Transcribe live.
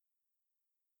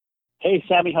Hey,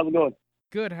 Sammy, how's it going?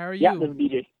 Good, how are Yeah, this you? is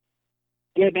BJ.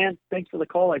 Good, man. Thanks for the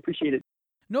call. I appreciate it.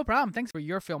 No problem. Thanks for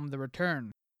your film, The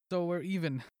Return. So we're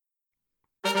even.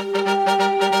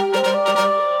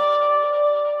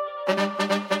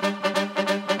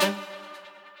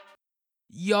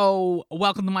 Yo,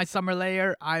 welcome to my summer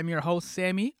lair. I'm your host,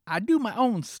 Sammy. I do my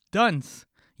own stunts,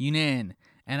 Yunan,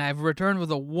 and I've returned with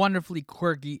a wonderfully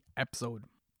quirky episode.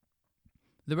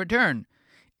 The Return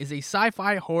is a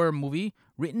sci-fi horror movie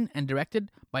written and directed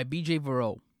by BJ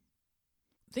Varro.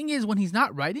 Thing is, when he's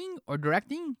not writing or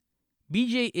directing,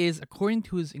 BJ is, according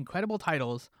to his incredible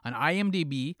titles on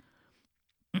IMDb,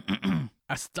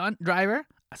 a stunt driver,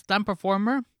 a stunt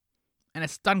performer, and a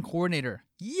stunt coordinator.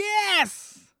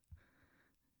 Yes!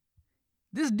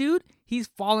 This dude, he's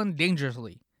fallen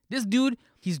dangerously. This dude,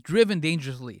 he's driven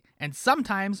dangerously. And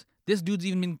sometimes, this dude's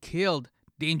even been killed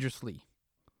dangerously.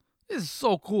 This is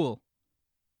so cool.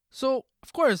 So,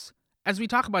 of course, as we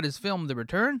talk about his film, The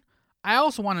Return, I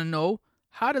also want to know,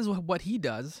 how does what he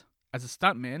does as a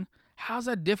stuntman, how's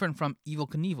that different from Evel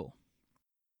Knievel?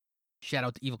 Shout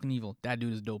out to Evel Knievel. That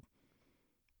dude is dope.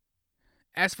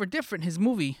 As for different, his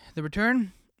movie, The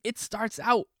Return, it starts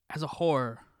out as a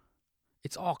horror.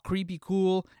 It's all creepy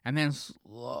cool and then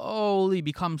slowly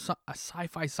becomes a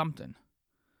sci-fi something.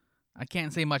 I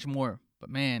can't say much more,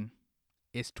 but man,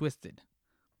 it's twisted.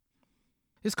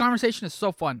 This conversation is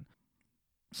so fun.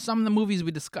 Some of the movies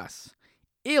we discuss: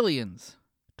 Aliens,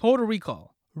 Total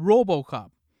Recall, RoboCop,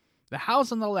 The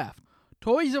House on the Left,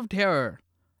 Toys of Terror,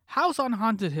 House on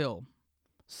Haunted Hill,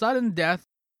 Sudden Death,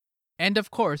 and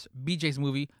of course, BJ's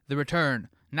movie, The Return,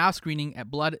 now screening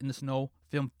at Blood in the Snow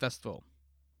Film Festival.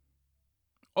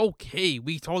 Okay,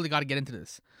 we totally got to get into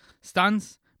this.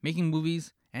 Stunts, making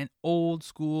movies, and old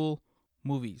school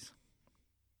movies.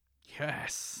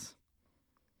 Yes.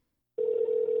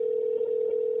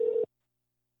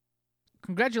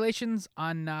 Congratulations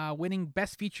on winning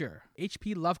Best Feature,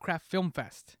 HP Lovecraft Film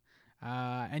Fest.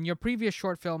 And your previous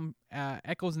short film,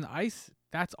 Echoes in the Ice,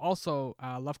 that's also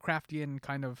a Lovecraftian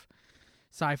kind of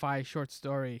sci-fi short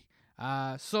story.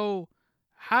 So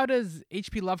how does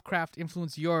HP Lovecraft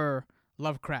influence your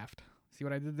Lovecraft? See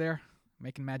what I did there?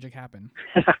 Making magic happen.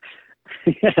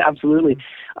 Absolutely.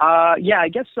 Yeah, I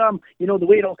guess, the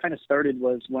way it all kind of started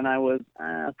was when I was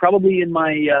probably in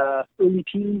my early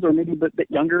teens or maybe a bit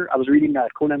younger. I was reading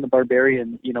Conan the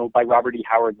Barbarian, by Robert E.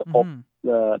 Howard,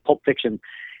 the Pulp Fiction.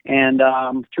 And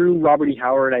through Robert E.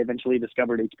 Howard, I eventually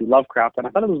discovered H.P. Lovecraft, and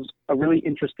I thought it was a really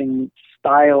interesting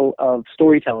style of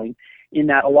storytelling in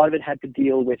that a lot of it had to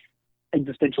deal with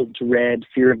existential dread,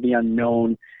 fear of the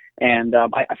unknown, and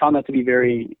I found that to be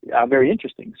very, very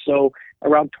interesting. So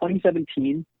around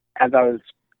 2017, as I was,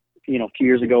 a few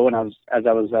years ago, and as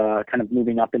I was kind of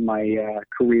moving up in my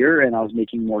career, and I was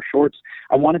making more shorts,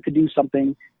 I wanted to do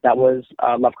something that was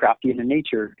Lovecraftian in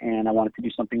nature, and I wanted to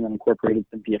do something that incorporated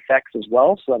some VFX as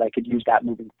well, so that I could use that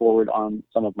moving forward on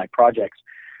some of my projects.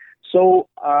 So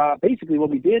basically, what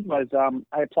we did was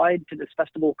I applied to this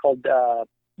festival called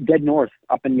Dead North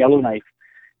up in Yellowknife,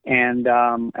 and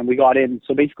we got in.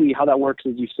 So basically, how that works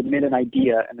is you submit an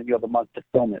idea, and then you have a month to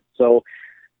film it. So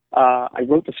I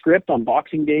wrote the script on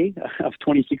Boxing Day of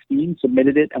 2016,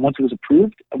 submitted it, and once it was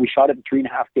approved, we shot it in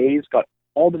 3.5 days, got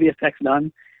all the VFX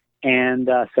done, and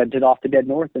sent it off to Dead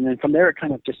North. And then from there, it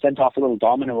kind of just sent off a little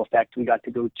domino effect. We got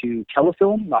to go to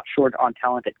Telefilm, not short on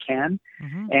talent at Cannes,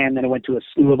 and then it went to a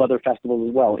slew of other festivals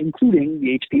as well, including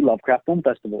the HP Lovecraft Film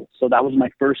Festival. So that was my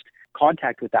first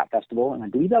contact with that festival, and I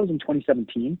believe that was in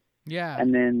 2017. Yeah.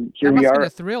 And then here that we must are. have been a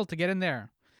thrill to get in there.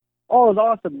 Oh, it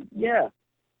was awesome. Yeah.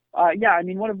 I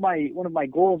mean, one of my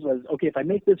goals was, okay, if I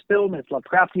make this film and it's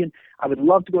Lovecraftian, I would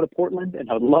love to go to Portland, and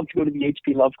I would love to go to the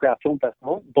HP Lovecraft Film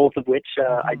Festival, both of which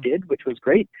I did, which was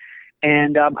great.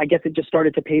 And I guess it just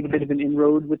started to pave a bit of an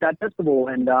inroad with that festival.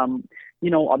 And,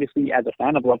 obviously as a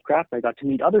fan of Lovecraft, I got to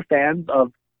meet other fans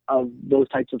of those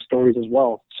types of stories as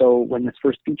well. So when this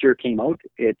first feature came out,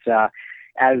 it's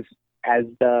as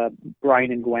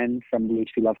Brian and Gwen from the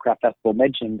HP Lovecraft Festival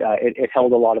mentioned, it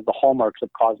held a lot of the hallmarks of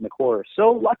cosmic horror.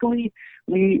 So luckily,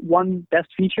 we won Best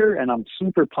Feature, and I'm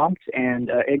super pumped,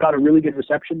 and it got a really good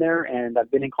reception there, and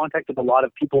I've been in contact with a lot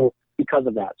of people because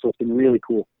of that, so it's been really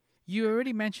cool. You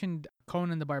already mentioned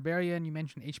Conan the Barbarian, you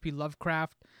mentioned H.P.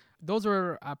 Lovecraft. Those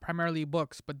were primarily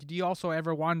books, but did you also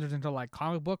ever wander into like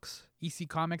comic books, EC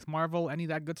Comics, Marvel, any of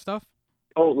that good stuff?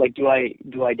 Oh, like do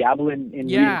I dabble in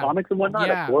reading comics and whatnot?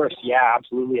 Yeah. Of course, yeah,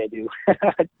 absolutely I do.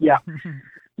 Yeah.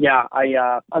 Yeah,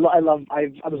 I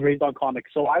was raised on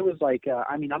comics, so I was like,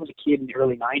 I was a kid in the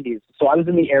early '90s, so I was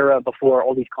in the era before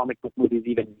all these comic book movies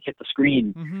even hit the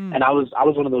screen, Mm-hmm. and I was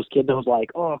one of those kids that was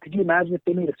like, oh, could you imagine if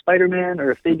they made a Spider-Man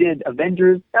or if they did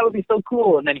Avengers? That would be so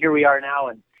cool. And then here we are now,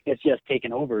 and it's just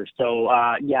taken over. So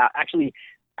yeah, actually,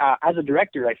 as a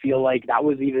director, I feel like that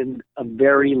was even a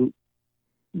very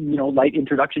light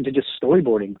introduction to just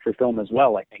storyboarding for film as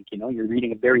well. I think you're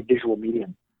reading a very visual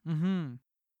medium. Mm-hmm.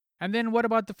 And then what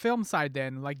about the film side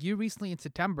then? Like you recently in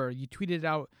September, you tweeted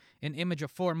out an image of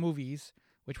 4 movies,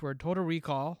 which were Total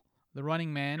Recall, The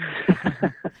Running Man,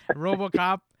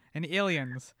 RoboCop, and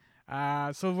Aliens.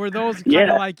 So were those kind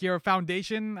of Yeah. like your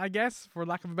foundation, I guess, for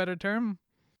lack of a better term?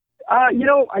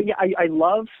 I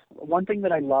love one thing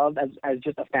that I love as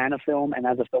just a fan of film and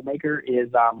as a filmmaker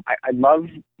is I love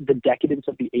the decadence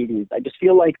of the '80s. I just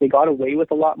feel like they got away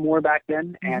with a lot more back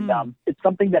then, and Mm-hmm. it's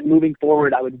something that moving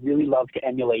forward I would really love to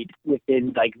emulate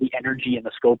within like the energy and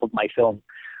the scope of my film.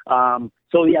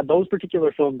 So yeah, those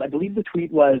particular films. I believe the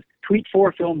tweet was tweet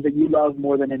 4 films that you love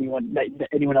more than anyone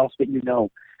else that you know,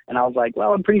 and I was like,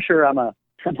 well, I'm pretty sure I'm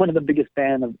one of the biggest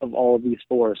fan of all of these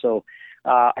 4. So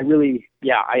I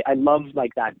love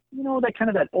like that, that kind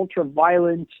of that ultra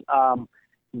violent,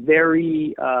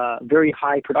 very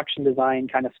high production design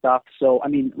kind of stuff. So I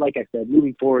mean, like I said,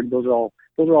 moving forward, those are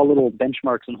all little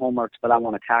benchmarks and hallmarks that I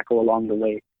want to tackle along the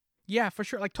way. Yeah, for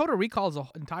sure. Like Total Recall is an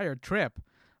entire trip.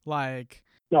 Like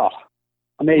Oh,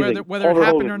 amazing! whether it Over and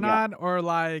happened over, or yeah. not, or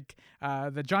like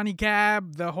the Johnny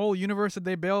Cab, the whole universe that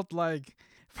they built, like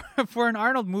for an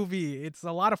Arnold movie, it's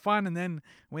a lot of fun. And then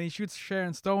when he shoots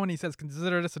Sharon Stone, he says,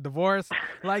 "Consider this a divorce."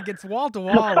 Like it's wall to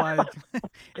wall. Like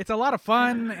it's a lot of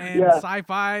fun and Yeah.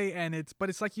 sci-fi, and but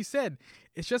it's like you said,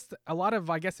 it's just a lot of,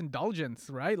 I guess, indulgence,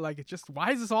 right? Like it's just,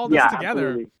 why is this all this Yeah, together?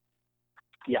 absolutely.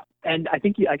 Yeah, and I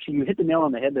think you hit the nail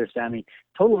on the head there, Sammy.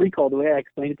 Total Recall, the way I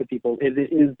explain it to people,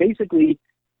 is basically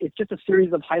it's just a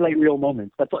series of highlight reel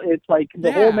moments. It's like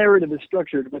the whole Yeah. narrative is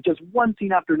structured with just one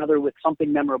scene after another with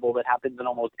something memorable that happens in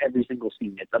almost every single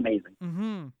scene. It's amazing.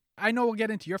 Mm-hmm. I know we'll get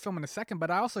into your film in a second,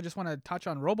 but I also just want to touch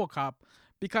on RoboCop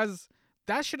because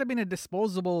that should have been a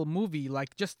disposable movie,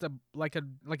 like just like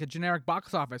a generic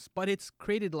box office. But it's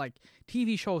created like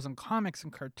TV shows and comics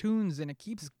and cartoons, and it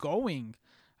keeps going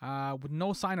with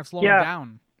no sign of slowing Yeah.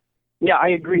 down. Yeah, I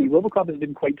agree. RoboCop has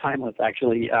been quite timeless,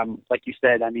 actually. Like you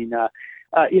said, I mean,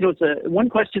 it's one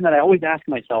question that I always ask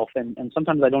myself, and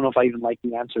sometimes I don't know if I even like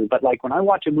the answer. But like when I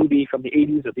watch a movie from the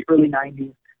 '80s or the early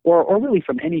 '90s, or really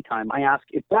from any time, I ask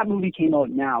if that movie came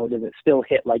out now, does it still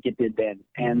hit like it did then?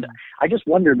 And I just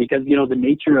wonder because the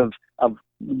nature of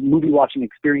movie watching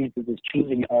experiences is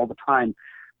changing all the time.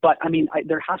 But I mean,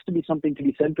 there has to be something to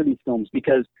be said for these films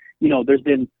because there's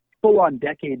been full-on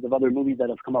decades of other movies that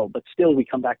have come out, but still we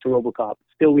come back to RoboCop,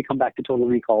 still we come back to Total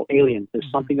Recall, Aliens. There's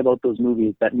something about those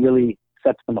movies that really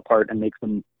sets them apart and makes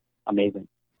them amazing.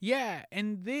 Yeah,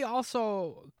 and they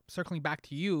also, circling back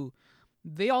to you,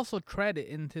 they also tread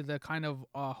into the kind of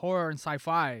horror and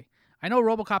sci-fi. I know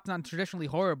RoboCop's not traditionally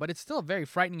horror, but it's still a very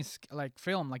frightening like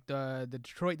film, like the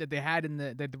Detroit that they had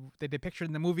that they pictured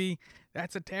in the movie.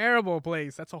 That's a terrible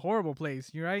place. That's a horrible place.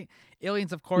 You're right.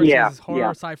 Aliens, of course, Yeah, is horror yeah.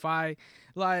 sci-fi.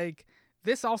 Like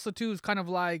this also too is kind of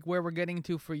like where we're getting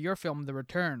to for your film, The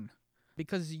Return,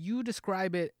 because you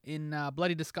describe it in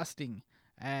Bloody Disgusting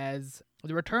as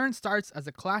The Return starts as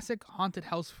a classic haunted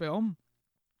house film,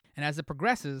 and as it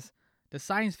progresses, the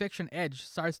science fiction edge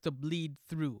starts to bleed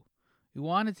through. We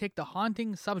want to take the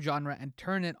haunting subgenre and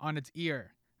turn it on its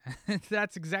ear.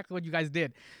 That's exactly what you guys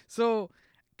did. So,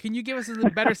 can you give us a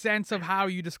better sense of how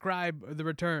you describe The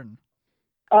Return?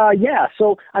 Yeah.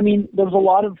 So, I mean, there were a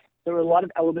lot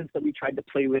of elements that we tried to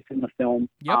play with in the film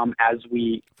Yep. as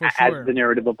For sure. as the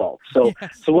narrative evolved. So,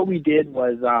 Yes. so what we did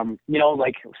was,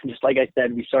 like just like I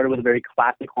said, we started with a very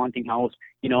classic haunting house.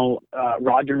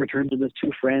 Roger returns with his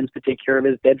 2 friends to take care of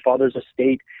his dead father's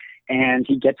estate. And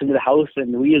he gets into the house,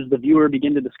 and we as the viewer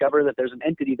begin to discover that there's an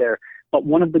entity there. But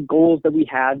one of the goals that we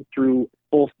had through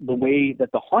both the way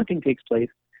that the haunting takes place,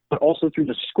 but also through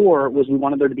the score, was we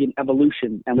wanted there to be an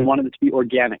evolution, and we wanted it to be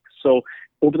organic. So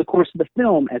over the course of the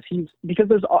film, because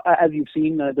there's, as you've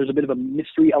seen, there's a bit of a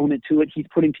mystery element to it. He's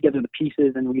putting together the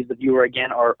pieces, and we as the viewer,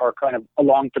 again, are kind of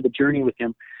along for the journey with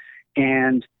him.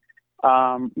 And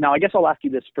now, I guess I'll ask you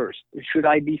this first. Should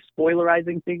I be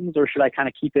spoilerizing things, or should I kind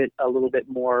of keep it a little bit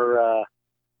more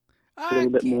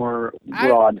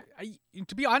broad?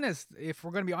 To be honest, if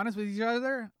we're going to be honest with each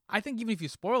other, I think even if you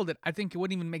spoiled it, I think it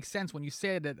wouldn't even make sense when you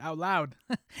said it out loud,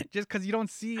 just because you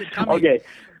don't see it coming. Okay.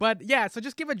 But yeah, so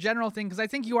just give a general thing, because I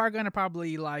think you are going to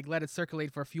probably like let it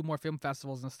circulate for a few more film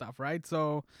festivals and stuff, right?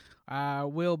 So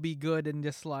we'll be good and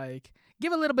just like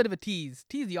Give a little bit of a tease.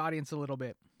 Tease the audience a little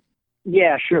bit.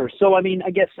 Yeah, sure. So, I mean, I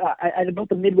guess at about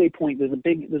the midway point, there's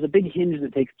a big hinge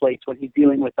that takes place when he's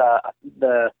dealing with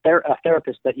a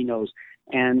therapist that he knows,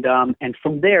 and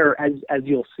from there, as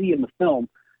you'll see in the film,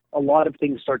 a lot of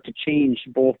things start to change,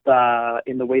 both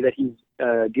in the way that he's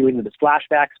dealing with his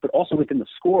flashbacks, but also within the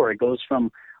score. It goes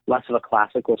from less of a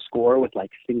classical score with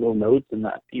like single notes and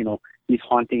these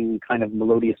haunting kind of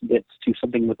melodious bits to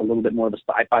something with a little bit more of a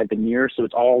sci-fi veneer. So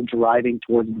it's all driving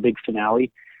towards the big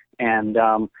finale. And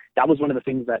that was one of the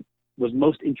things that was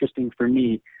most interesting for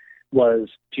me, was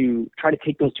to try to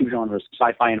take those two genres,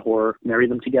 sci-fi and horror, marry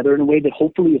them together in a way that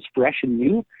hopefully is fresh and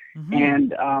new,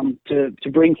 and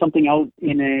to bring something out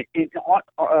in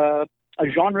a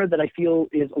genre that I feel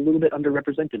is a little bit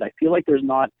underrepresented. I feel like there's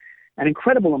not an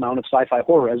incredible amount of sci-fi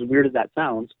horror, as weird as that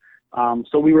sounds.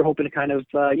 So we were hoping to kind of,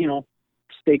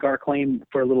 stake our claim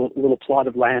for a little plot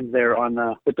of land there on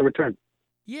with The Return.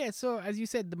 Yeah, so as you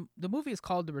said, the movie is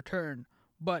called The Return,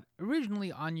 but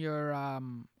originally on your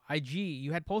IG,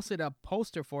 you had posted a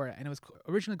poster for it, and it was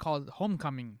originally called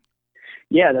Homecoming.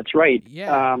 Yeah, that's right.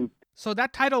 Yeah. So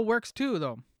that title works too,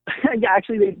 though. Yeah,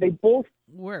 actually, they both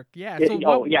work. Yeah.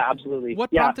 So yeah, absolutely.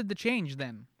 What prompted the change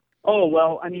then? Oh,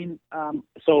 well, I mean,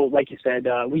 so like you said,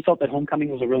 we felt that Homecoming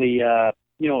was a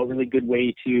really good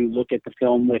way to look at the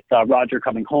film with Roger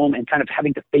coming home and kind of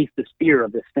having to face this fear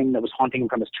of this thing that was haunting him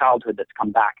from his childhood that's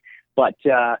come back.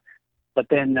 But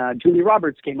then Julia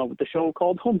Roberts came up with the show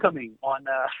called Homecoming on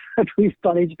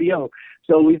HBO.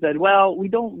 So we said, well, we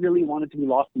don't really want it to be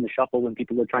lost in the shuffle when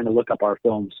people are trying to look up our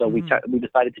film. So we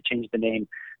decided to change the name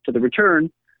to The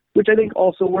Return, which I think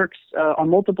also works on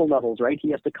multiple levels, right?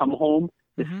 He has to come home.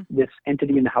 This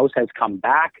entity in the house has come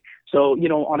back. So,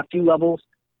 on a few levels,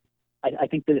 I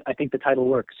think the title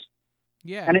works.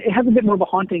 Yeah. And it has a bit more of a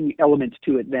haunting element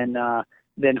to it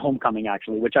than Homecoming,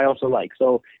 actually, which I also like.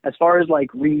 So as far as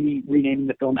like renaming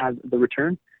the film as The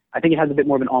Return, I think it has a bit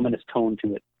more of an ominous tone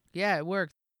to it. Yeah, it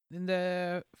works. In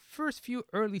the first few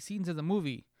early scenes of the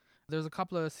movie, there's a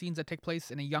couple of scenes that take place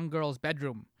in a young girl's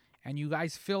bedroom, and you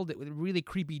guys filled it with really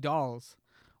creepy dolls.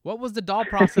 What was the doll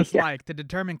process like to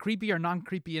determine creepy or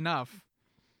non-creepy enough?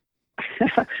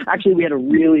 Actually, we had a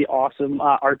really awesome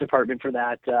art department for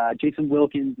that. Jason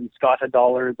Wilkins and Scott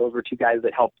Hadoller, those were two guys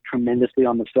that helped tremendously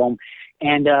on the film.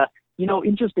 And,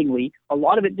 interestingly, a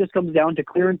lot of it just comes down to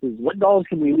clearances. What dolls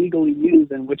can we legally use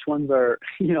and which ones are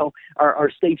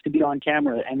safe to be on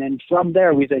camera? And then from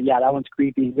there, we said, yeah, that one's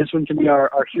creepy. This one can be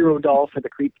our hero doll for the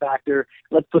creep factor.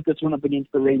 Let's put this one up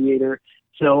against the radiator.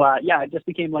 So, it just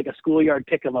became like a schoolyard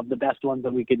pick'em of the best ones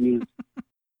that we could use.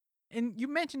 And you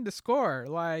mentioned the score,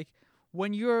 like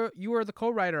when you were the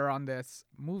co-writer on this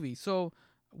movie. So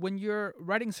when you're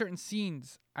writing certain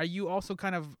scenes, are you also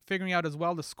kind of figuring out as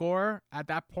well the score at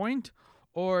that point?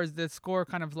 Or is the score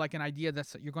kind of like an idea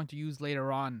that you're going to use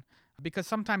later on? Because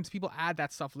sometimes people add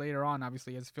that stuff later on,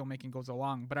 obviously, as filmmaking goes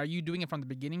along. But are you doing it from the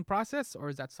beginning process, or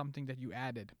is that something that you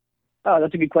added? Oh,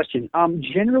 that's a good question.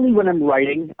 Generally, when I'm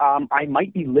writing, I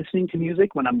might be listening to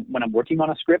music when I'm working on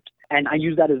a script, and I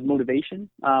use that as motivation.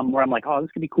 Where I'm like, oh,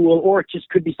 this could be cool, or it just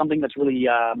could be something that's really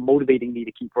motivating me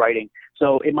to keep writing.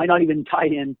 So it might not even tie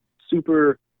in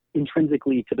super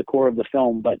intrinsically to the core of the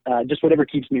film, but just whatever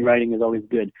keeps me writing is always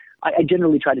good. I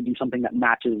generally try to do something that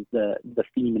matches the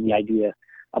theme and the idea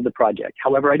of the project.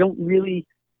 However, I don't really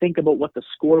think about what the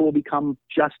score will become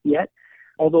just yet.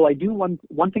 Although I do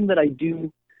one thing that I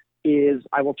do is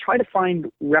I will try to find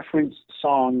reference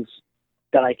songs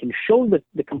that I can show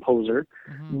the composer,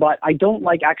 but I don't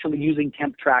like actually using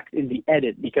temp tracks in the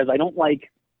edit because I don't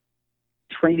like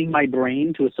training my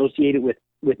brain to associate it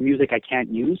with music I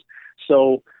can't use.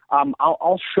 So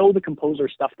I'll show the composer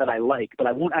stuff that I like, but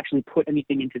I won't actually put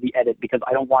anything into the edit because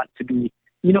I don't want to be,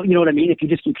 you know what I mean? If you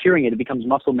just keep hearing it, it becomes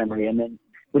muscle memory. And then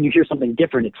when you hear something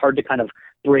different, it's hard to kind of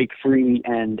break free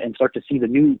and start to see the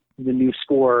new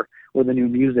score or the new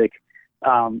music,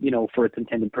 for its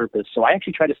intended purpose. So I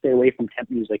actually try to stay away from temp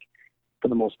music for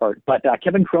the most part. But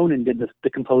Kevin Cronin did the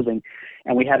composing,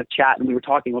 and we had a chat, and we were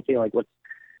talking, okay, like what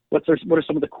are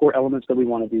some of the core elements that we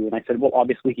want to do? And I said, well,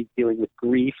 obviously he's dealing with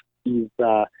grief. He's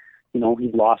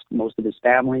lost most of his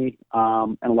family,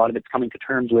 and a lot of it's coming to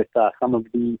terms with some of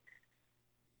the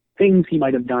things he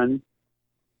might have done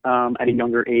at a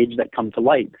younger age that come to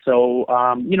light. So,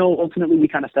 ultimately we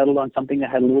kind of settled on something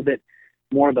that had a little bit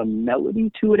more of a melody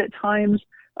to it at times,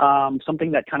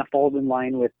 something that kind of falls in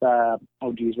line with,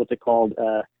 what's it called?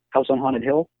 House on Haunted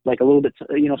Hill, like a little bit,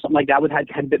 something like that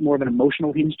had a bit more of an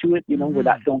emotional hinge to it, where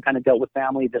that film kind of dealt with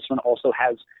family. This one also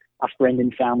has a friend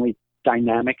and family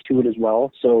dynamic to it as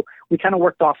well. So we kind of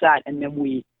worked off that, and then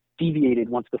we deviated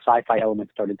once the sci-fi element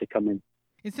started to come in.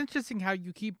 It's interesting how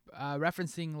you keep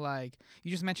referencing, like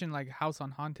you just mentioned, like House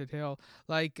on Haunted Hill.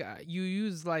 Like you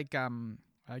use like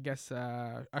I guess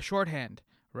a shorthand,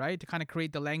 right, to kind of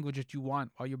create the language that you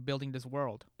want while you're building this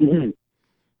world. Hmm.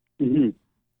 Hmm.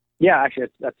 Yeah, actually,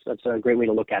 that's a great way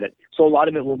to look at it. So a lot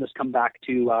of it will just come back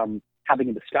to having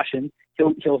a discussion.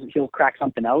 He'll crack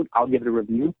something out. I'll give it a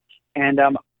review. And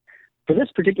for this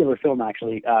particular film,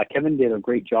 actually, Kevin did a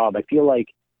great job. I feel like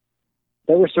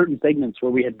there were certain segments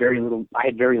where we had very little. I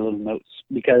had very little notes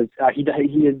because he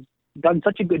has done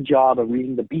such a good job of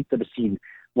reading the beats of a scene,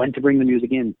 when to bring the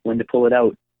music in, when to pull it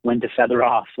out, when to feather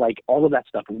off. Like all of that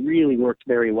stuff really worked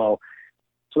very well.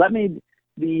 So that made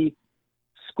the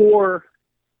score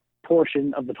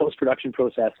portion of the post-production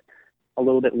process a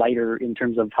little bit lighter in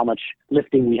terms of how much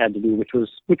lifting we had to do, which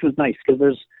was nice because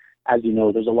there's, as you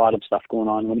know, there's a lot of stuff going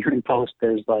on when you're in post.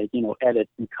 There's like, edit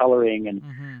and coloring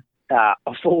and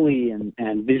a Foley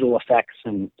and visual effects,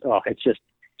 and it's just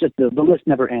the list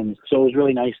never ends. So it was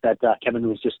really nice that Kevin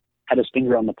was just had his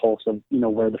finger on the pulse of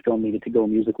where the film needed to go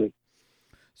musically.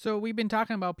 So we've been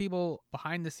talking about people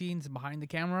behind the scenes and behind the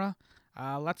camera.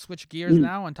 Let's switch gears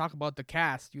now and talk about the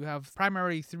cast. You have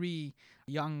primarily 3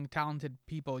 young, talented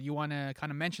people. You want to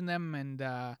kind of mention them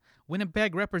and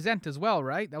Winnipeg represent as well,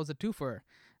 right? That was a twofer.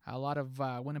 A lot of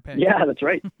Winnipeg. Yeah, that's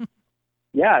right.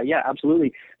 yeah,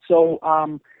 absolutely. So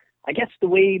I guess the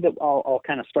way that I'll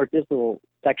kind of start this little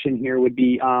section here would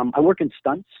be I work in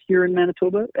stunts here in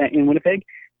Manitoba, in Winnipeg.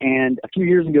 And a few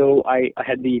years ago, I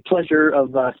had the pleasure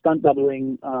of stunt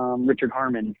doubling Richard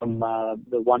Harmon from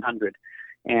the 100.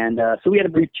 And so we had a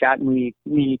brief chat, and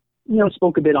we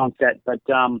spoke a bit on set, but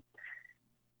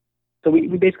so we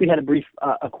basically had a brief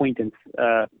acquaintance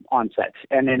on set.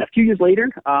 And then a few years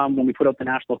later, when we put out the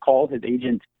national call, his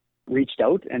agent reached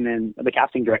out, and then the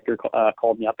casting director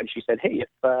called me up, and she said, "Hey,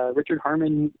 if Richard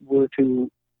Harmon were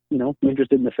to be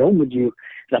interested in the film, is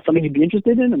that something you'd be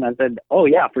interested in?" And I said, "Oh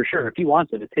yeah, for sure. If he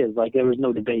wants it, it's his." Like there was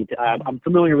no debate. I'm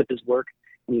familiar with his work,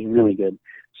 and he's really good.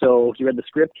 So he read the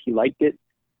script, he liked it.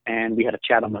 And we had a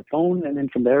chat on the phone, and then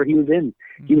from there he was in.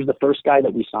 He was the first guy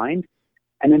that we signed.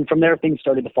 And then from there, things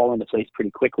started to fall into place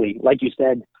pretty quickly. Like you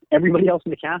said, everybody else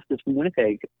in the cast is from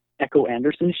Winnipeg. Echo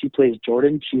Anderson, she plays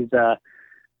Jordan. She's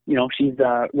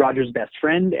Roger's best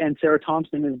friend, and Sarah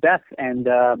Thompson is Beth, and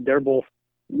they're both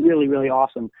really, really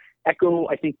awesome. Echo,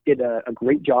 I think, did a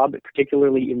great job,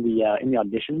 particularly in the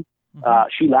audition.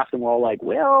 She left, and we're all like,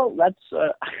 "Well, that's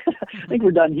I think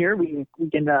we're done here. We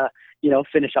can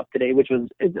finish up today,"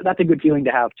 that's a good feeling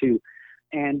to have too.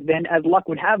 And then, as luck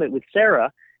would have it, with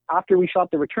Sarah, after we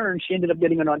shot The Return, she ended up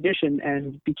getting an audition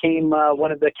and became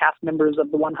one of the cast members of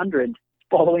the 100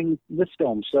 following this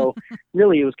film. So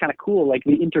really, it was kind of cool, like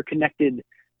the interconnected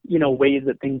ways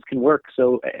that things can work.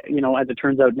 So as it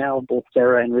turns out now, both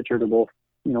Sarah and Richard are both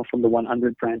from the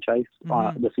 100 franchise,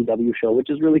 the CW show, which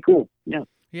is really cool. Yeah.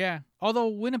 Yeah, although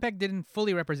Winnipeg didn't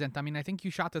fully represent. I mean, I think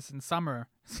you shot this in summer,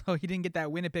 so you didn't get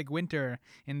that Winnipeg winter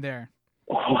in there.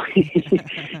 Oh,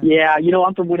 yeah,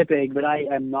 I'm from Winnipeg, but I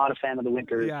am not a fan of the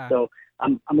winter. Yeah. So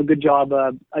I'm a good job.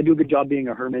 I do a good job being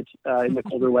a hermit in the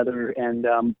colder weather. And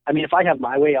I mean, if I have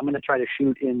my way, I'm going to try to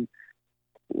shoot in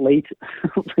late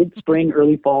spring,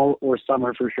 early fall, or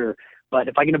summer for sure. But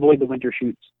if I can avoid the winter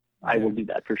shoots, I will do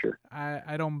that for sure.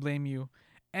 I don't blame you.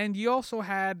 And you also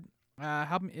had.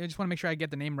 Help me, I just want to make sure I get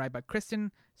the name right, but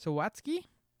Kristen Sawatsky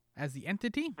as the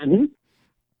entity? Mm-hmm.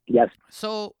 Yes.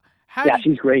 So,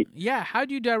 she's great. Yeah, how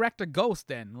do you direct a ghost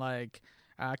then? Like,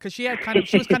 because she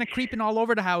was kind of creeping all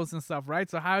over the house and stuff, right?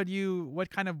 So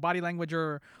what kind of body language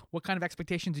or what kind of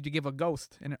expectations did you give a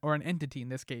ghost or an entity in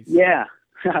this case? Yeah.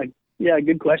 Yeah,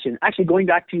 good question. Actually, going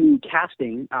back to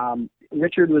casting,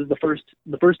 Richard was the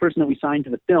first person that we signed to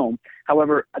the film.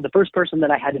 However, the first person that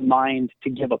I had in mind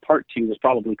to give a part to was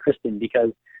probably Kristen,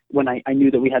 because when I knew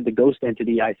that we had the ghost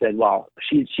entity, I said, "Well,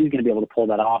 she's going to be able to pull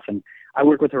that off." And I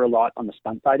work with her a lot on the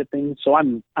stunt side of things, so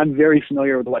I'm very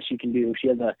familiar with what she can do. She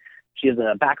has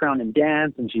a background in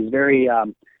dance, and she's very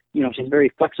she's very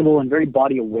flexible and very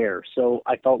body aware. So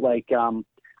I felt like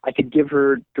I could give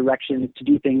her directions to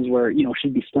do things where,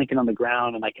 she'd be slinking on the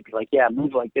ground, and I could be like, "Yeah,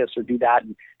 move like this or do that."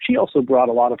 And she also brought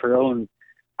a lot of her own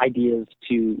ideas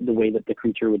to the way that the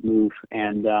creature would move.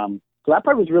 And so that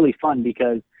part was really fun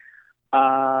because,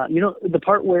 the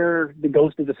part where the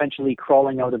ghost is essentially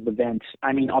crawling out of the vent,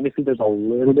 I mean, obviously there's a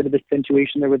little bit of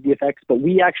accentuation there with the effects, but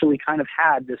we actually kind of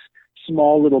had this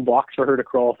small little box for her to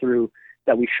crawl through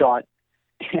that we shot,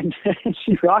 and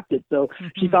she rocked it. So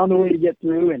she found a way to get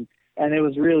through, and it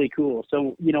was really cool.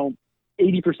 So,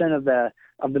 80%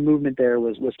 of the movement there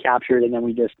was captured, and then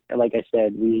we just, like I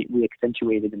said, we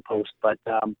accentuated in post. But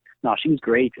no, she was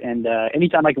great, and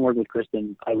anytime I can work with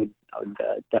Kristen, I would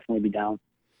definitely be down.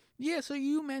 Yeah, so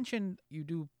you mentioned you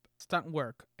do stunt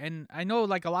work, and I know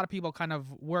like a lot of people kind of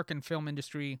work in film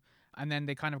industry, and then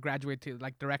they kind of graduate to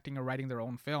like directing or writing their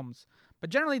own films.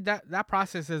 But generally, that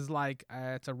process is like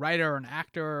it's a writer or an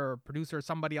actor or producer or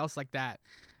somebody else like that.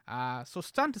 So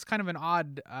stunt is kind of an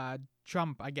odd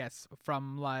jump, I guess,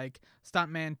 from like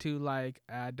stuntman to like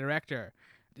director.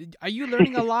 Are you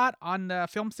learning a lot on the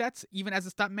film sets, even as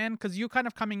a stuntman? Because you kind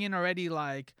of coming in already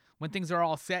like when things are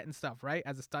all set and stuff, right?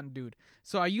 As a stunt dude.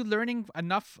 So are you learning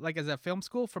enough, like as a film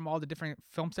school, from all the different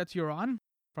film sets you're on,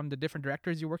 from the different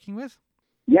directors you're working with?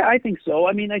 Yeah, I think so.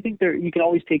 I mean, I think there you can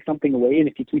always take something away, and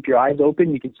if you keep your eyes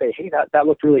open, you can say, "Hey, that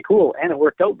looked really cool, and it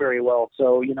worked out very well."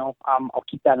 So, I'll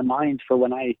keep that in mind for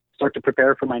when I start to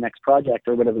prepare for my next project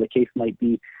or whatever the case might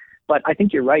be. But I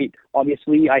think you're right.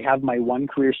 Obviously, I have my one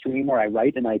career stream where I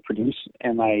write and I produce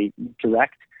and I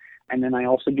direct, and then I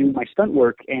also do my stunt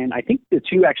work. And I think the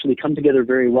two actually come together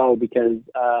very well because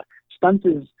stunts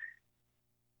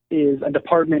is a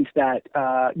department that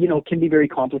can be very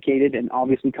complicated and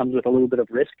obviously comes with a little bit of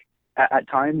risk at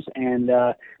times, and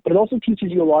but it also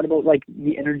teaches you a lot about like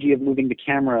the energy of moving the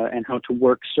camera and how to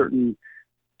work certain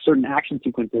action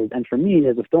sequences. And for me,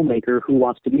 as a filmmaker who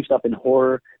wants to do stuff in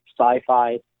horror,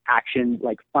 sci-fi, action,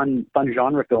 like fun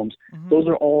genre films, those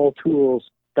are all tools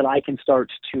that I can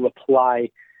start to apply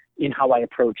in how I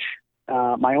approach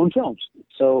my own films.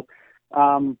 So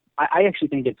I actually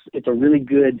think it's a really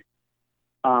good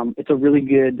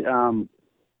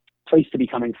place to be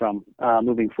coming from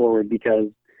moving forward, because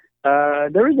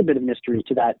there is a bit of mystery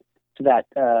to that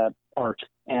art,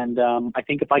 and I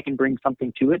think if I can bring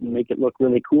something to it and make it look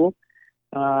really cool,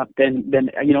 then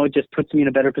it just puts me in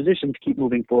a better position to keep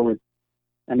moving forward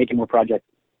and making more projects.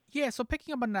 Yeah, so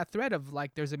picking up on that thread of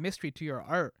like there's a mystery to your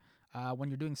art when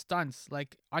you're doing stunts.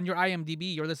 Like on your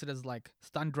IMDb, you're listed as like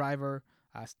stunt driver,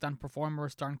 stunt performer,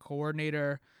 stunt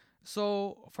coordinator.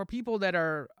 So for people that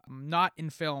are not in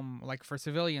film, like for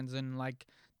civilians, and like,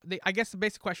 I guess the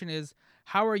basic question is,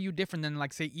 how are you different than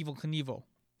like say Evel Knievel?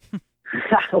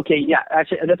 Okay, yeah,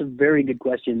 actually that's a very good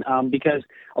question, because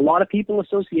a lot of people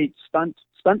associate stunt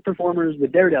performers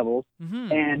with daredevils,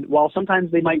 and while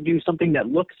sometimes they might do something that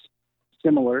looks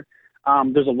similar,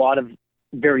 there's a lot of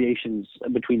variations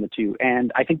between the two.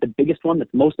 And I think the biggest one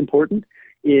that's most important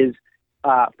is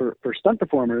for stunt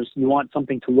performers, you want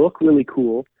something to look really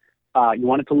cool. You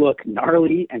want it to look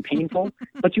gnarly and painful,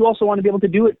 but you also want to be able to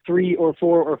do it 3 or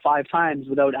 4 or 5 times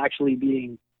without actually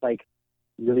being like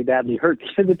really badly hurt,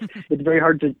 because it's very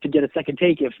hard to get a second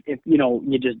take if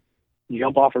you just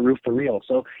jump off a roof for real.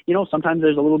 So sometimes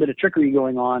there's a little bit of trickery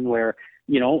going on where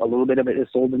a little bit of it is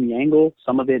sold in the angle,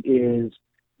 some of it is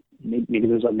maybe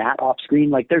there's a mat off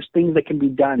screen. Like there's things that can be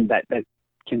done that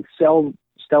can sell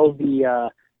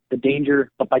the danger,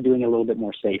 but by doing it a little bit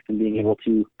more safe and being able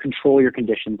to control your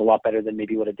conditions a lot better than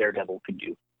maybe what a daredevil could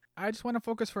do. I just want to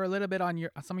focus for a little bit on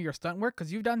some of your stunt work,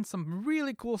 because you've done some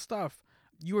really cool stuff.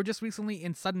 You were just recently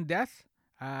in Sudden Death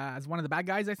as one of the bad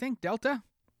guys, I think, Delta.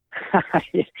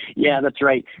 Yeah, that's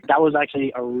right. That was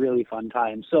actually a really fun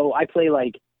time. So I play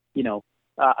like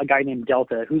a guy named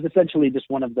Delta, who's essentially just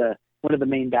one of the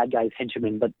main bad guys'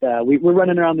 henchmen. But we're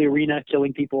running around the arena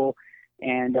killing people,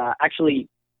 and actually.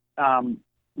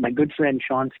 My good friend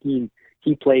Sean Skeen,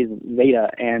 he plays Zeta,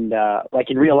 and like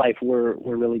in real life, we're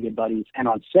really good buddies. And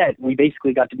on set, we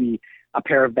basically got to be a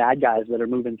pair of bad guys that are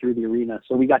moving through the arena.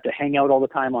 So we got to hang out all the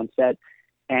time on set,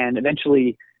 and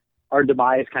eventually, our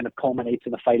demise kind of culminates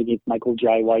in a fight against Michael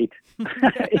Jai White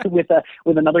with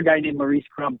another guy named Maurice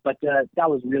Crump. But that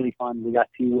was really fun. We got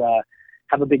to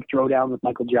have a big throwdown with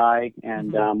Michael Jai,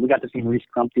 and we got to see Maurice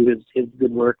Crump do his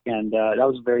good work, and that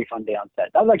was a very fun day on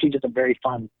set. That was actually just a very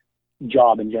fun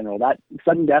job in general. That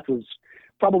Sudden Death was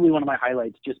probably one of my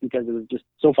highlights, just because it was just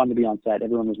so fun to be on set.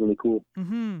 Everyone was really cool.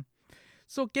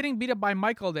 So getting beat up by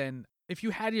Michael, then, if you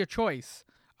had your choice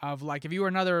of like, if you were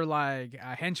another like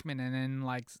henchman, and then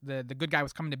like the good guy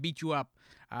was coming to beat you up,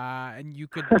 and you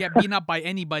could get beaten up by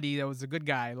anybody that was a good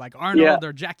guy, like Arnold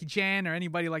or Jackie Chan or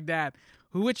anybody like that,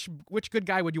 which good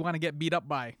guy would you want to get beat up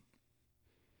by?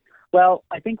 Well,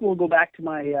 I think we'll go back to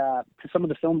my to some of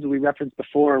the films that we referenced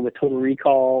before with Total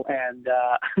Recall and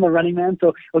The Running Man.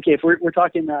 So, okay, if we're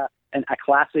talking a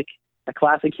classic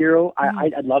hero,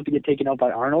 I'd love to get taken out by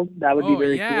Arnold. That would be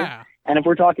very cool. And if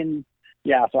we're talking,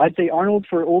 so I'd say Arnold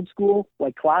for old school,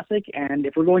 like classic. And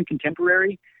if we're going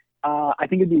contemporary, I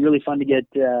think it'd be really fun to get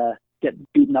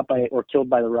beaten up by or killed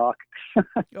by The Rock.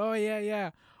 Oh yeah.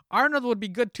 Arnold would be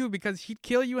good too, because he'd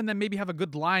kill you and then maybe have a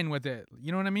good line with it.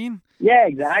 You know what I mean? Yeah,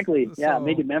 exactly. Yeah,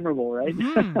 make it memorable, right?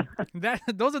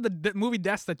 Those are the movie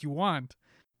deaths that you want.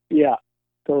 Yeah,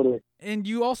 totally. And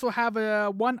you also have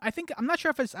one, I think, I'm not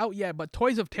sure if it's out yet, but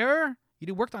Toys of Terror.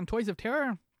 You worked on Toys of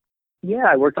Terror? Yeah,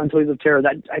 I worked on Toys of Terror.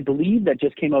 That I believe that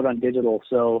just came out on digital.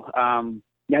 So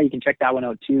yeah, you can check that one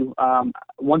out too.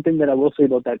 One thing that I will say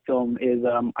about that film is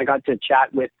I got to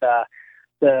chat with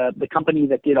the company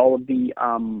that did all of the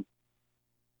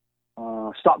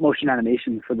stop motion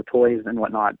animation for the toys and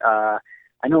whatnot.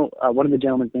 I know one of the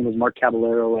gentlemen's name was Mark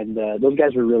Caballero, and those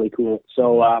guys were really cool.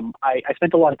 So I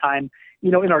spent a lot of time,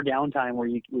 in our downtime where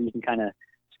you can kind of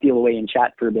steal away and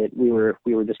chat for a bit. We were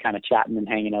just kind of chatting and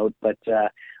hanging out. But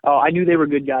I knew they were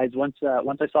good guys. Once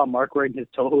I saw Mark wearing his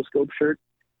Toho Scope shirt,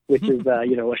 which is a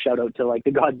shout out to like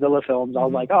the Godzilla films. I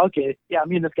was like, oh, okay, yeah,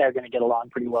 me and this guy are going to get along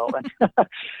pretty well.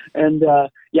 And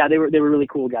yeah, they were really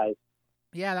cool guys.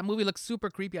 Yeah, that movie looks super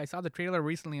creepy. I saw the trailer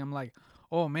recently. I'm like,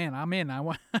 oh man, I'm in. I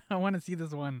want to see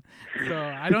this one. So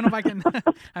I don't know if I can.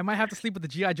 I might have to sleep with the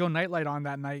G.I. Joe nightlight on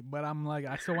that night, but I'm like,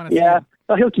 I still want to see it. Yeah,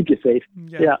 oh, he'll keep you safe.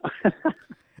 Yeah.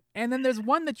 And then there's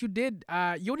one that you did.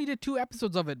 You only did 2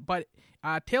 episodes of it, but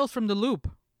Tales from the Loop.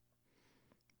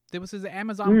 There was his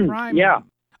Amazon Prime. Yeah.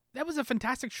 That was a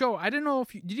fantastic show. I don't know if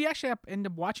did you actually end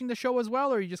up watching the show as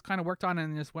well, or you just kind of worked on it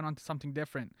and just went on to something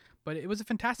different. But it was a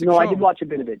fantastic show. No, I did watch a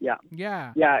bit of it. Yeah.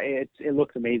 Yeah. Yeah, it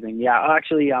looks amazing. Yeah,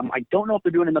 actually, I don't know if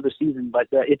they're doing another season, but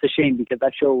it's a shame because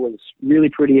that show was really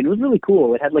pretty and it was really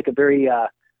cool. It had like a very,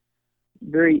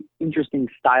 very interesting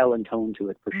style and tone to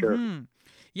it for sure. Mm-hmm.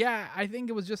 Yeah, I think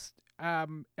it was just, a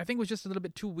little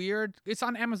bit too weird. It's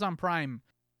on Amazon Prime.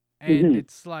 And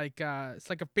it's like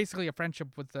basically a friendship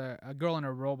with a girl and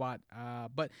a robot.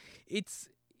 But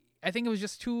I think it was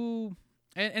just too,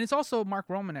 and it's also Mark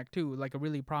Romanek too, like a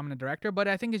really prominent director. But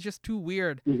I think it's just too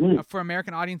weird for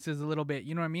American audiences a little bit.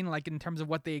 You know what I mean? Like in terms of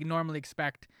what they normally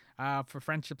expect for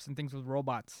friendships and things with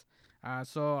robots.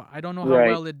 So I don't know how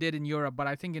well it did in Europe, but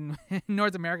I think in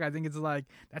North America, I think it's like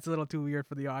that's a little too weird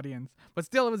for the audience. But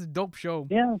still, it was a dope show.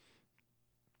 Yeah.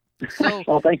 So.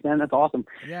 Well, thanks, man. That's awesome.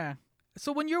 Yeah.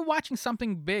 So when you're watching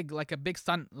something big, like a big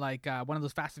stunt, like one of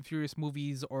those Fast and Furious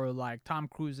movies, or like Tom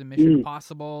Cruise in Mission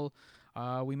Impossible,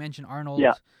 we mentioned Arnold.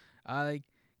 Yeah.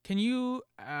 Can you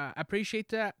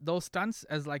appreciate those stunts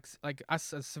as like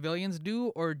us as civilians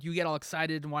do, or do you get all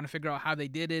excited and want to figure out how they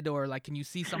did it, or like can you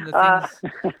see some of the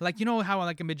things, like how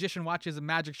like a magician watches a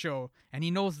magic show and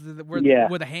he knows where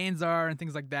the hands are and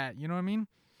things like that. You know what I mean?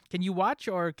 Can you watch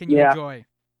or can you enjoy?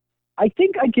 I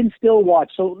think I can still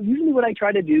watch. So usually what I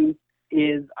try to do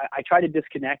is I try to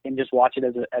disconnect and just watch it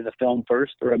as a film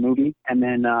first or a movie, and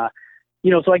then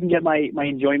so I can get my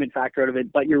enjoyment factor out of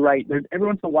it. But you're right. Every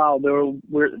once in a while there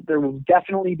will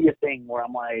definitely be a thing where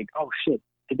I'm like, oh shit,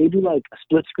 did they do like a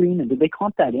split screen and did they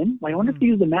comp that in? Like, I wonder if they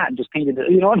used a mat and just painted it.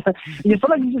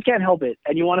 Sometimes you just can't help it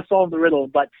and you want to solve the riddle.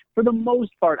 But for the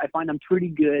most part, I find I'm pretty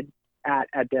good at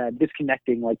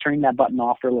disconnecting, like turning that button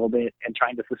off for a little bit and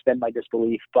trying to suspend my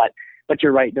disbelief. But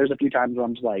you're right. There's a few times where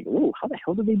I'm just like, oh, how the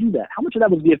hell did they do that? How much of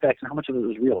that was VFX and how much of it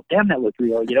was real? Damn, that looked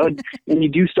real, and you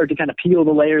do start to kind of peel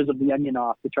the layers of the onion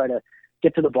off to try to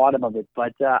get to the bottom of it.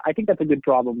 But I think that's a good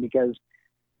problem because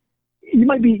you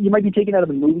might be taken out of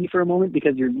the movie for a moment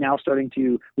because you're now starting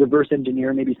to reverse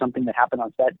engineer maybe something that happened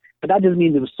on set. But that doesn't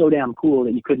mean it was so damn cool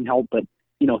that you couldn't help but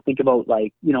think about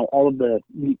like, all of the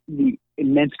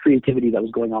immense creativity that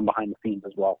was going on behind the scenes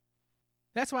as well.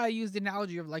 That's why I use the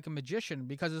analogy of like a magician,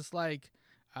 because it's like,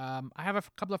 I have a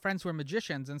couple of friends who are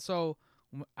magicians. And so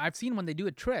I've seen when they do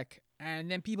a trick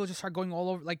and then people just start going all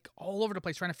over the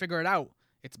place trying to figure it out.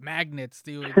 It's magnets,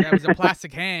 that was a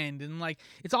plastic hand, and like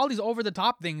it's all these over the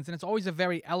top things, and it's always a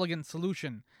very elegant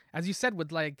solution. As you said,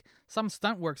 with like some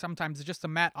stunt work, sometimes it's just a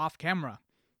mat off camera.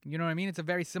 You know what I mean? It's a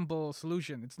very simple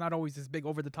solution. It's not always this big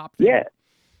over the top thing. Yeah.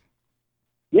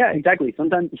 Yeah, exactly.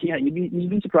 Sometimes, you'd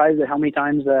be surprised at how many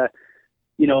times,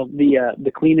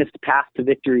 the cleanest path to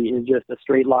victory is just a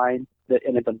straight line,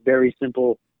 and it's a very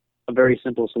simple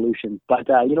solution. But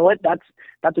you know what?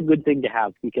 That's a good thing to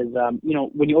have because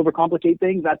when you overcomplicate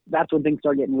things, that's when things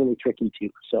start getting really tricky too.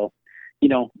 So,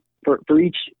 for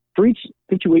each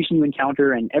situation you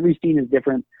encounter, and every scene is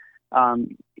different.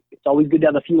 It's always good to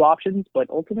have a few options, but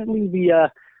ultimately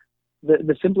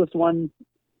the simplest one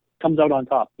comes out on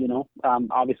top.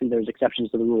 Obviously there's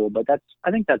exceptions to the rule, but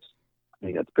I think that's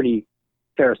pretty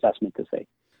fair assessment to say.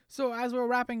 So as we're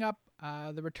wrapping up,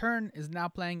 The Return is now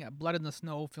playing at Blood in the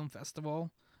Snow Film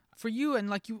Festival. For you,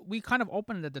 and we kind of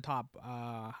opened it at the top,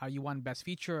 how you won Best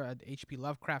Feature at H.P.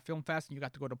 Lovecraft Film Fest, and you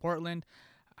got to go to Portland.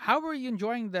 How were you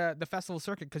enjoying the festival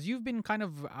circuit? Because you've been kind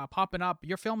of popping up,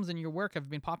 your films and your work have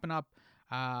been popping up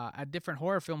at different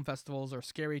horror film festivals or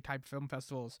scary type film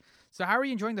festivals. So how are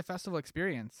you enjoying the festival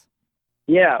experience?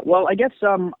 Yeah, well, I guess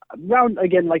around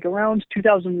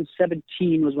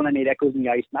 2017 was when I made Echoes in the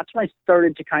Ice, and that's when I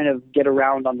started to kind of get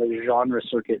around on the genre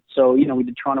circuit. So we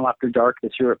did Toronto After Dark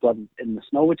this year at Blood in the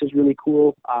Snow, which is really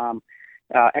cool.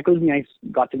 Echoes in the Ice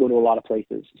got to go to a lot of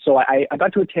places, so I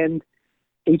got to attend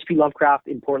H.P. Lovecraft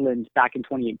in Portland back in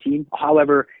 2018.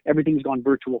 However, everything's gone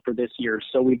virtual for this year,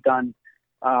 so we've done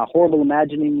Horrible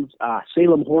Imaginings,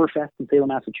 Salem Horror Fest in Salem,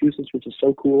 Massachusetts, which is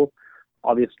so cool.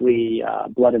 Obviously,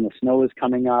 Blood in the Snow is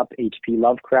coming up, H.P.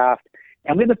 Lovecraft,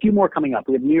 and we have a few more coming up.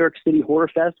 We have New York City Horror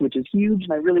Fest, which is huge,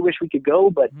 and I really wish we could go,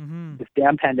 but this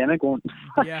damn pandemic won't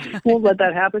Yeah. won't let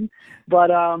that happen. But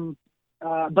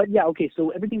yeah, okay. So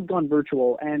everything's gone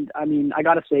virtual, and I mean, I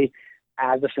gotta say,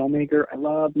 as a filmmaker, I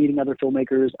love meeting other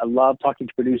filmmakers. I love talking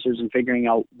to producers and figuring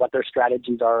out what their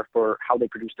strategies are for how they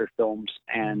produce their films,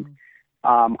 and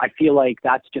I feel like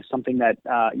that's just something that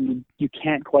you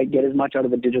can't quite get as much out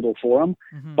of a digital forum.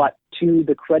 But to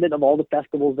the credit of all the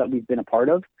festivals that we've been a part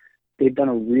of, they've done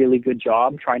a really good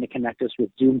job trying to connect us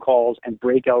with Zoom calls and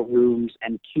breakout rooms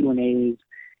and Q&As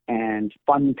and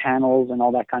fun panels and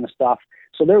all that kind of stuff.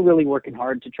 So they're really working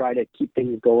hard to try to keep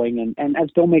things going. And as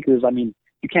filmmakers, I mean,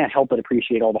 you can't help but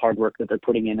appreciate all the hard work that they're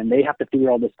putting in, and they have to figure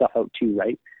all this stuff out too,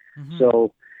 right?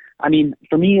 So I mean,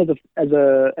 for me as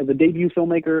a debut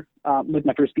filmmaker with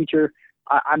my first feature,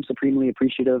 I'm supremely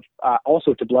appreciative.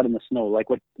 Also to Blood in the Snow, like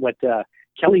what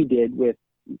Kelly did with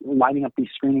lining up these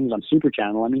screenings on Super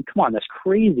Channel. I mean, come on, that's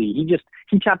crazy.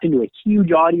 He tapped into a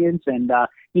huge audience, and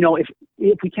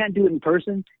if we can't do it in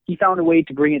person, he found a way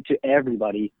to bring it to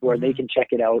everybody where they can check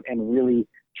it out and really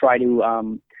try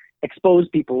to expose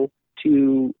people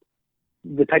to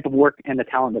the type of work and the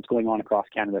talent that's going on across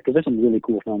Canada, because there's some really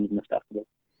cool films in this festival.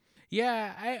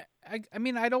 Yeah, I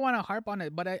mean, I don't want to harp on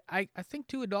it, but I think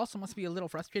too it also must be a little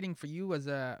frustrating for you as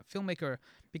a filmmaker,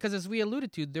 because as we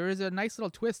alluded to, there is a nice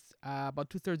little twist about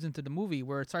 2/3 into the movie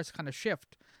where it starts to kind of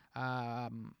shift,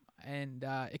 and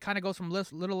it kind of goes from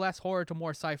little less horror to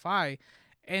more sci-fi,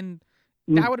 and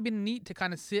that would have been neat to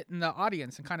kind of sit in the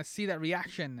audience and kind of see that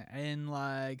reaction and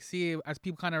like see as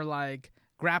people kind of like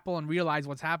grapple and realize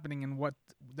what's happening and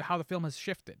how the film has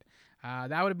shifted.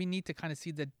 That would be neat to kind of see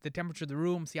the temperature of the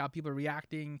room, see how people are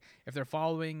reacting, if they're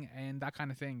following, and that kind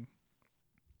of thing.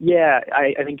 Yeah,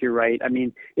 I think you're right. I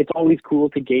mean, it's always cool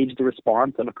to gauge the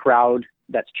response of a crowd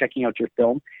that's checking out your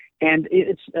film. And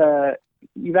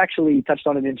you've actually touched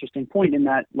on an interesting point in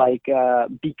that, like,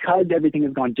 because everything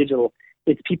has gone digital,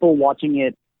 it's people watching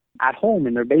it at home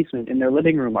in their basement, in their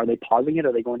living room. Are they pausing it?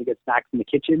 Are they going to get snacks in the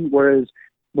kitchen? Whereas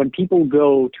when people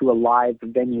go to a live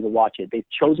venue to watch it, they've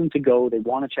chosen to go, they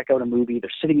want to check out a movie,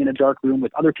 they're sitting in a dark room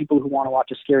with other people who want to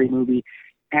watch a scary movie,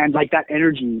 and like that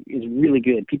energy is really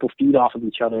good. People feed off of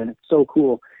each other, and it's so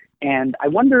cool. And I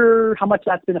wonder how much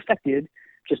that's been affected,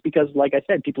 just because, like I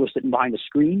said, people are sitting behind a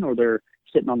screen or they're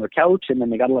sitting on their couch, and then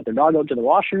they got to let their dog out to the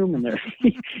washroom, and they're,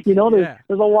 there's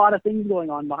a lot of things going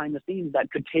on behind the scenes that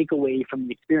could take away from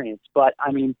the experience. But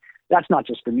I mean, that's not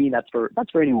just for me. That's for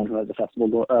anyone who has a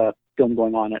film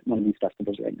going on at one of these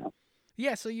festivals right now.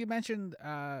 Yeah, so you mentioned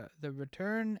The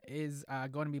Return is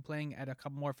going to be playing at a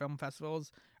couple more film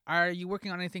festivals. Are you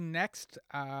working on anything next?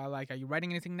 Are you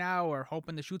writing anything now or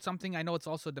hoping to shoot something? I know it's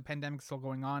also the pandemic still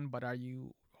going on, but are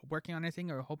you working on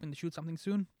anything or hoping to shoot something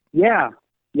soon? Yeah,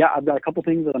 I've got a couple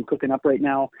things that I'm cooking up right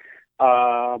now.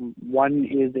 One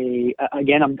is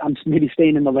I'm maybe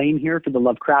staying in the lane here for the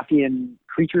Lovecraftian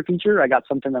creature feature. I got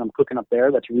something that I'm cooking up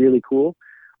there that's really cool.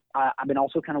 I've been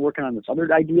also kind of working on this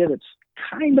other idea that's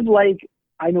kind of like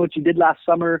I Know What You Did Last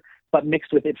Summer, but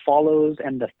mixed with It Follows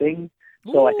and The Thing.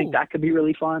 So I think that could be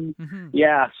really fun.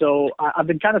 Yeah, so I've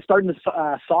been kind of starting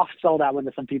to soft sell that one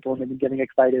to some people, and they've been getting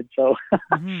excited. So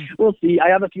we'll see. I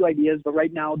have a few ideas, but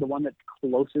right now the one that's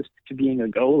closest to being a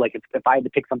go, like if I had to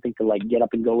pick something to like get up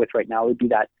and go with right now, it would be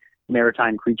that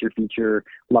maritime creature feature,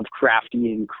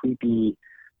 Lovecraftian, creepy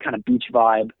kind of beach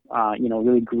vibe.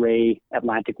 Really gray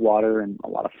Atlantic water and a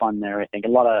lot of fun there. I think a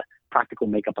lot of practical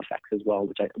makeup effects as well,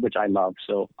 which I love.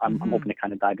 So I'm hoping to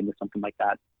kind of dive into something like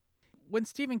that. When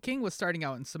Stephen King was starting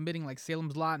out and submitting like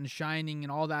Salem's Lot and Shining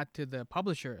and all that to the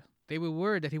publisher, they were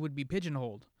worried that he would be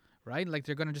pigeonholed, right? Like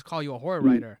they're going to just call you a horror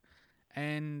writer.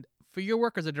 And for your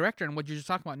work as a director and what you're just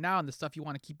talking about now and the stuff you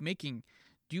want to keep making,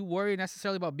 do you worry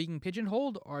necessarily about being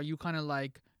pigeonholed, or are you kind of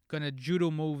like going to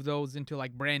judo move those into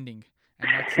like branding? And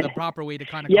that's the proper way to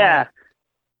kind of call it?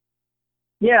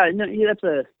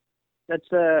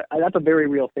 That's a very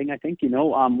real thing, I think.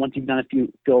 Once you've done a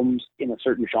few films in a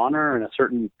certain genre and a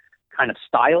certain kind of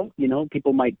style. You know,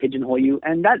 people might pigeonhole you,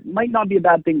 and that might not be a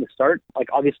bad thing to start. Like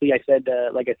obviously, like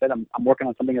I said, I'm working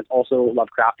on something that's also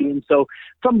Lovecraftian. So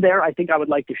from there, I think I would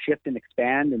like to shift and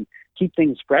expand and keep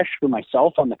things fresh for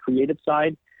myself on the creative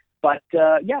side. But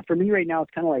yeah, for me right now,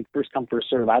 it's kind of like first come, first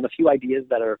serve. I have a few ideas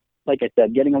that are, like I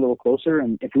said, getting a little closer,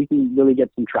 and if we can really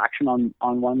get some traction on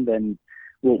one, then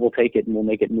we'll take it and we'll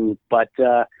make it move. But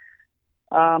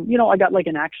you know, I got like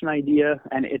an action idea,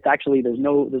 and it's actually there's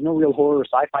no real horror or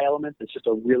sci-fi elements. It's just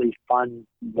a really fun,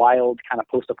 wild kind of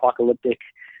post-apocalyptic,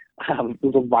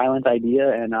 little violent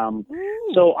idea. And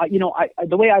so you know,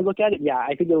 the way I look at it, yeah,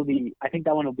 I think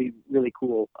that one will be really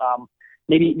cool.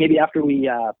 Maybe after we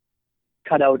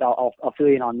cut out, I'll fill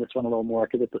you in on this one a little more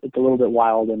because it's a little bit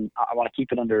wild, and I want to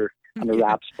keep it under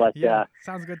wraps. But yeah,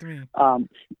 sounds good to me.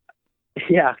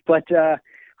 Yeah, but.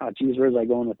 Oh, geez, where was I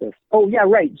going with this? Oh, yeah,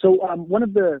 right. So one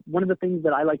of the things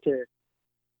that I like to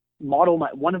model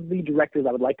one of the directors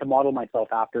I would like to model myself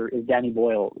after is Danny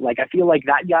Boyle. Like, I feel like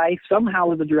that guy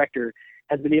somehow as a director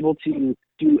has been able to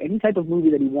do any type of movie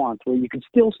that he wants, where you can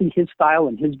still see his style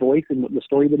and his voice and the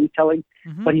story that he's telling,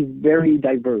 but he's very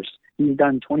diverse. He's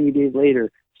done 28 Days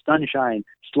Later, Sunshine,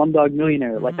 Slumdog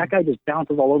Millionaire. Like, that guy just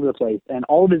bounces all over the place, and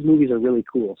all of his movies are really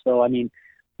cool. So, I mean,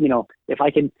 you know, if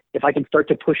I can start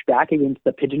to push back against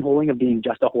the pigeonholing of being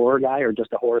just a horror guy or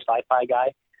just a horror sci-fi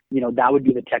guy, you know, that would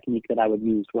be the technique that I would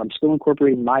use, where I'm still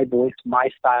incorporating my voice, my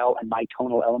style, and my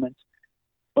tonal elements,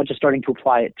 but just starting to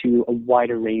apply it to a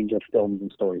wider range of films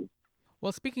and stories.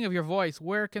 Well, speaking of your voice,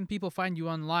 where can people find you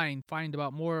online? Find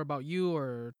out more about you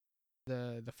or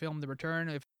the film The Return,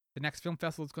 if the next film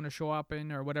festival is going to show up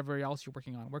in, or whatever else you're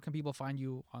working on. Where can people find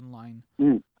you online?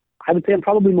 I would say I'm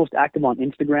probably most active on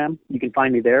Instagram. You can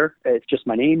find me there. It's just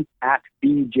my name,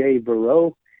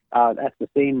 @BJVerreau. That's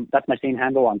my same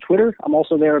handle on Twitter. I'm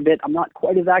also there a bit. I'm not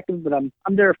quite as active, but I'm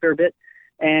there a fair bit.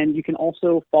 And you can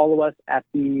also follow us at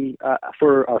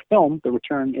for our film, The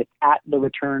Return. It's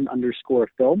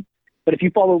 @TheReturn_film. But if you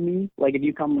follow me, like if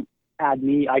you come add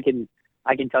me, I can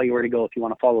tell you where to go if you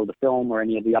want to follow the film or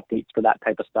any of the updates for that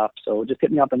type of stuff. So just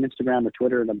hit me up on Instagram or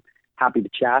Twitter, and I'm happy to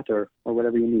chat or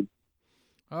whatever you need.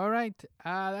 All right,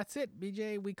 that's it,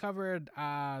 BJ. We covered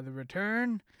The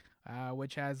Return,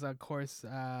 which has, of course,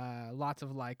 lots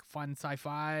of like fun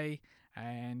sci-fi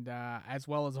and as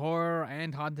well as horror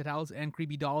and haunted house and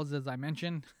creepy dolls, as I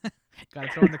mentioned. Got to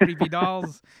throw in the creepy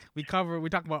dolls. We talked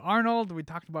about Arnold. We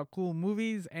talked about cool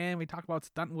movies, and we talked about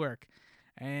stunt work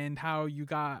and how you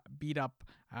got beat up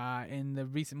in the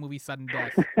recent movie Sudden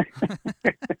Death.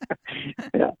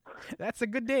 Yeah. That's a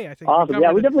good day, I think. Awesome.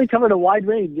 We definitely covered a wide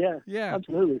range. Yeah,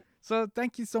 absolutely. So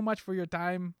thank you so much for your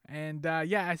time. And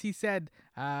yeah, as he said,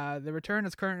 The Return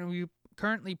is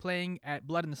currently playing at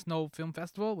Blood in the Snow Film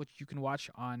Festival, which you can watch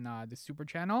on the Super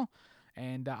Channel.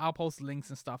 And I'll post links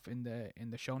and stuff in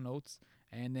the show notes.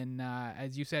 And then,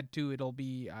 as you said too, it'll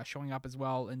be showing up as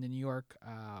well in the New York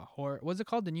horror. What's it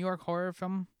called? The New York Horror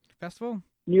Film Festival?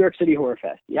 New York City Horror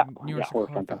Fest. Yeah. New York City Horror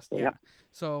Horror Fest. Yeah.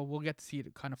 So we'll get to see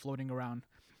it kind of floating around.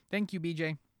 Thank you,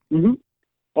 BJ.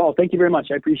 Well, thank you very much.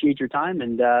 I appreciate your time,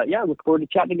 and yeah, look forward to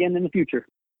chatting again in the future.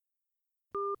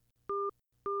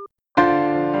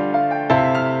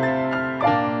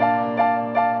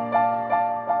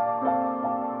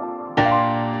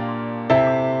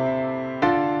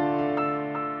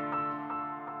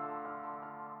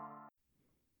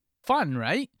 Fun,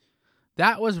 right?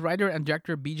 That was writer and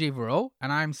director BJ Verreau,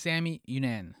 and I'm Sammy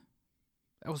Yunan.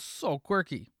 That was so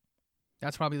quirky.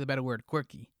 That's probably the better word,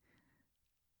 quirky.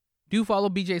 Do follow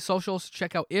BJ's socials to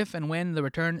check out if and when The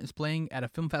Return is playing at a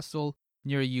film festival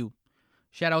near you.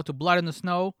 Shout out to Blood in the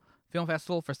Snow Film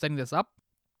Festival for setting this up.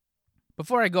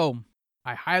 Before I go,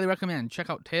 I highly recommend check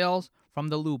out Tales from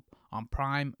the Loop on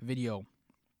Prime Video.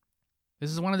 This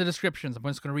is one of the descriptions. I'm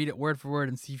just going to read it word for word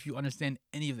and see if you understand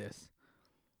any of this.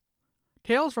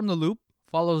 Tales from the Loop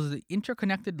follows the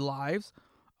interconnected lives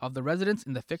of the residents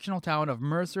in the fictional town of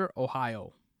Mercer,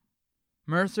 Ohio.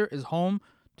 Mercer is home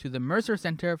to the Mercer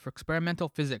Center for Experimental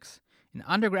Physics, an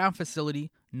underground facility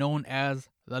known as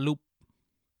the Loop.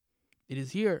 It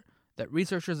is here that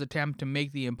researchers attempt to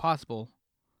make the impossible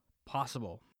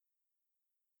possible.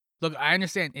 Look, I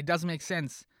understand it doesn't make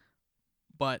sense,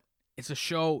 but it's a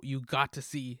show you got to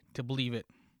see to believe it.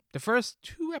 The first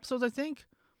 2 episodes, I think,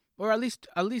 or at least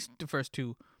the first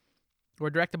 2, were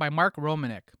directed by Mark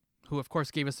Romanek, who of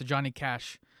course gave us the Johnny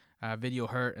Cash video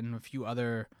Hurt and a few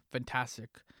other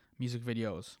fantastic music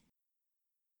videos.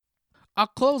 I'll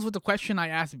close with the question I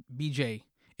asked BJ.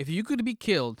 If you could be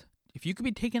killed, if you could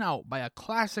be taken out by a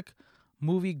classic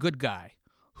movie good guy,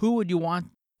 who would you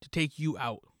want to take you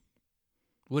out?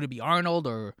 Would it be Arnold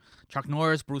or Chuck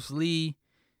Norris, Bruce Lee,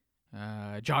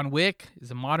 John Wick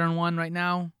is a modern one right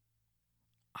now.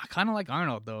 I kind of like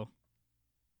Arnold, though.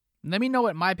 Let me know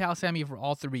at My Pal Sammy for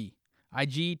all three.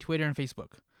 IG, Twitter, and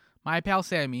Facebook. My Pal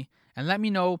Sammy. And let me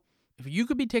know if you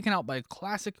could be taken out by a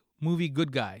classic movie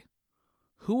good guy.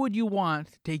 Who would you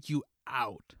want to take you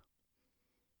out?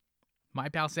 My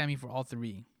Pal Sammy for all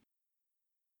three.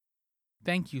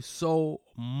 Thank you so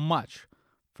much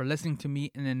for listening to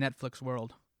me in the Netflix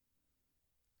world.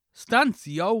 Stunts,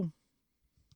 yo!